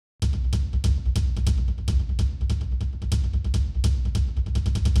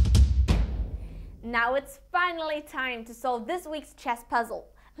Now it's finally time to solve this week's chess puzzle.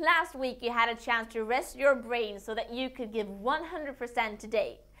 Last week you had a chance to rest your brain so that you could give 100%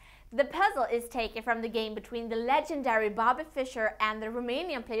 today. The puzzle is taken from the game between the legendary Bobby Fischer and the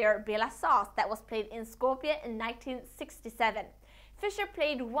Romanian player Bela Sas that was played in Skopje in 1967. Fischer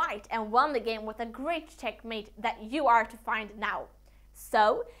played white and won the game with a great checkmate that you are to find now.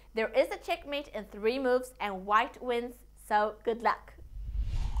 So, there is a checkmate in 3 moves and white wins, so good luck.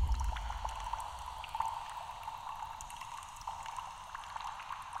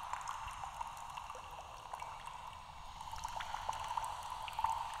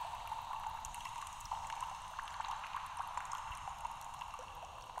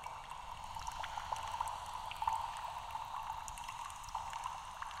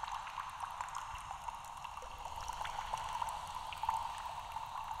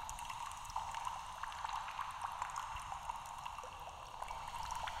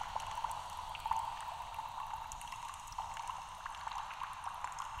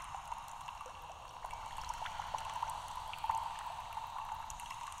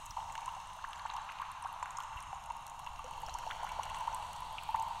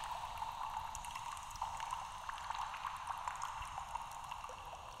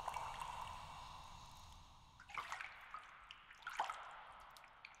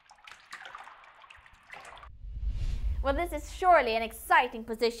 Well, this is surely an exciting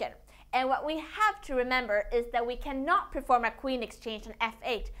position. And what we have to remember is that we cannot perform a queen exchange on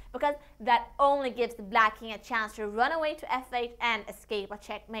f8 because that only gives the black king a chance to run away to f8 and escape a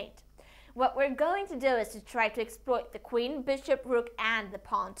checkmate. What we're going to do is to try to exploit the queen, bishop, rook and the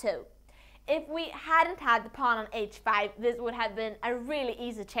pawn too. If we hadn't had the pawn on h5, this would have been a really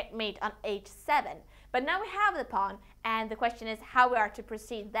easy checkmate on h7. But now we have the pawn and the question is how we are to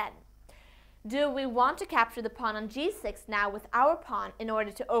proceed then. Do we want to capture the pawn on g6 now with our pawn in order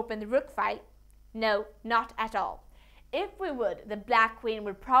to open the rook file? No, not at all. If we would, the black queen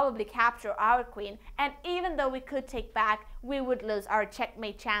would probably capture our queen, and even though we could take back, we would lose our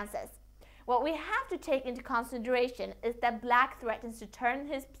checkmate chances. What we have to take into consideration is that black threatens to turn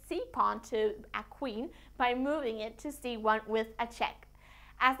his c-pawn to a queen by moving it to c1 with a check.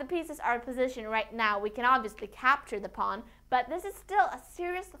 As the pieces are positioned right now, we can obviously capture the pawn, but this is still a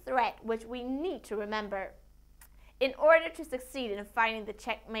serious threat which we need to remember. In order to succeed in finding the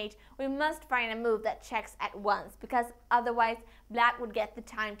checkmate, we must find a move that checks at once, because otherwise black would get the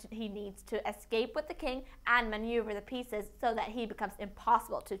time he needs to escape with the king and maneuver the pieces so that he becomes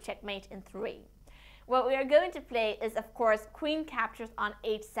impossible to checkmate in 3. What we are going to play is of course queen captures on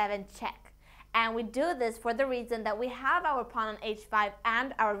h7 check. And we do this for the reason that we have our pawn on h5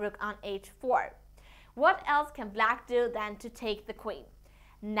 and our rook on h4. What else can black do than to take the queen?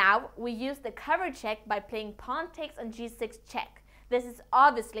 Now we use the cover check by playing pawn takes on g6 check. This is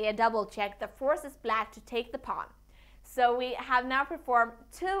obviously a double check that forces black to take the pawn. So we have now performed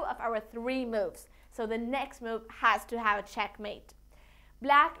 2 of our 3 moves. So the next move has to have a checkmate.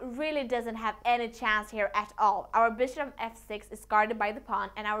 Black really doesn't have any chance here at all. Our bishop on f6 is guarded by the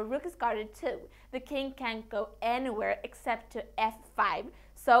pawn and our rook is guarded too. The king can't go anywhere except to f5,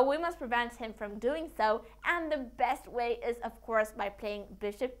 so we must prevent him from doing so, and the best way is of course by playing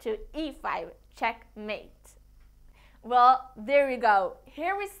bishop to e5, checkmate. Well, there you go.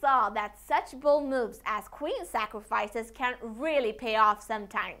 Here we saw that such bold moves as queen sacrifices can really pay off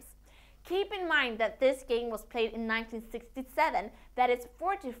sometimes. Keep in mind that this game was played in 1967, that is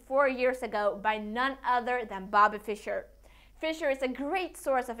 44 years ago, by none other than Bobby Fischer. Fischer is a great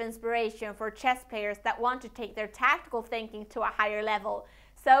source of inspiration for chess players that want to take their tactical thinking to a higher level,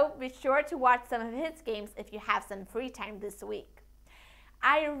 so be sure to watch some of his games if you have some free time this week.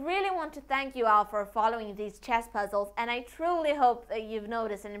 I really want to thank you all for following these chess puzzles, and I truly hope that you've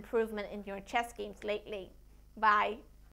noticed an improvement in your chess games lately. Bye!